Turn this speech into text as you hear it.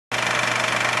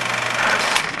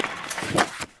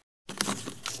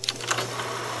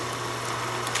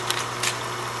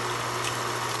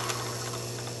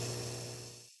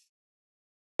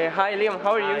Hi Liam,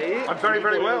 how are you? I'm very,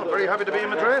 very well. Very happy to be in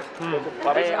Madrid.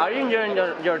 Are you enjoying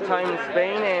your time in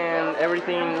Spain and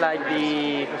everything, like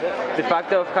the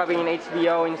fact of having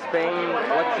HBO in Spain?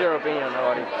 What's your opinion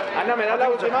about it? I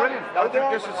think it's brilliant. I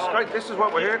think this is great. This is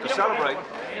what we're here to celebrate.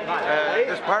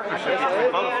 This partnership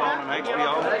between Vodafone and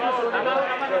HBO.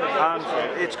 And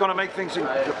it's going to make things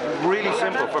really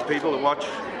simple for people to watch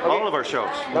all of our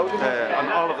shows and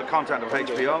all of the content of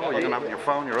HBO. You can have it on your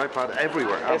phone, your iPad,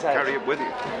 everywhere, and carry it with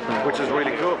you, which is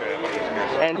really cool.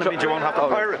 And it means you won't have to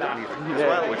pirate anything as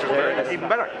well, which is even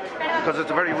better, because it's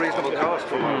a very reasonable cost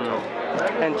for one.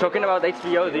 And talking about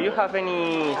HBO, do you have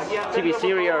any TV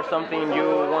series or something you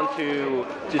want to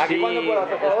see,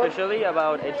 especially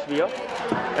about HBO?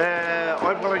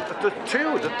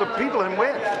 The people I'm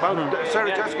with,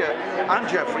 Sarah Jessica and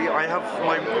Jeffrey.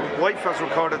 My wife has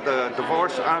recorded The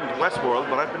Divorce and Westworld,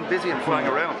 but I've been busy and flying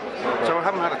around, so I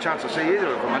haven't had a chance to see either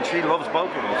of them, and she loves both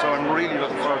of them, so I'm really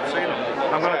looking forward to seeing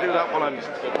them. I'm going to do that when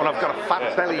I've got a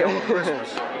fat belly over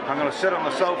Christmas. I'm going to sit on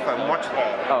the sofa and watch them.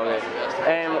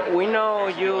 Okay. We know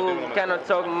you cannot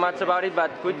talk much about it,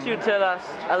 but could you tell us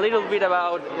a little bit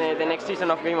about the next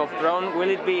season of Game of Thrones? Will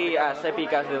it be as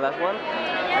epic as the last one?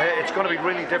 It's going to be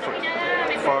really different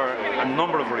for a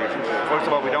number of reasons. First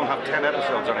of all, we don't have 10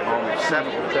 episodes anymore, we have 7.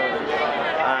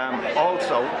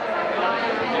 Also,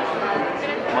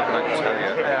 what can I tell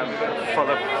you?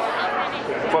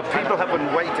 For people have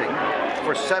been waiting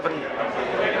for 7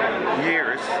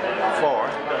 years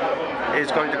is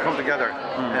going to come together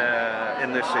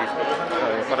in this season.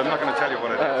 But I'm not going to tell you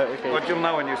what it is. Okay. But you'll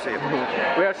know when you see it.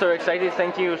 We are so excited.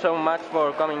 Thank you so much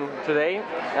for coming today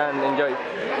and enjoy.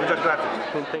 Muchas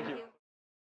gracias. Thank you.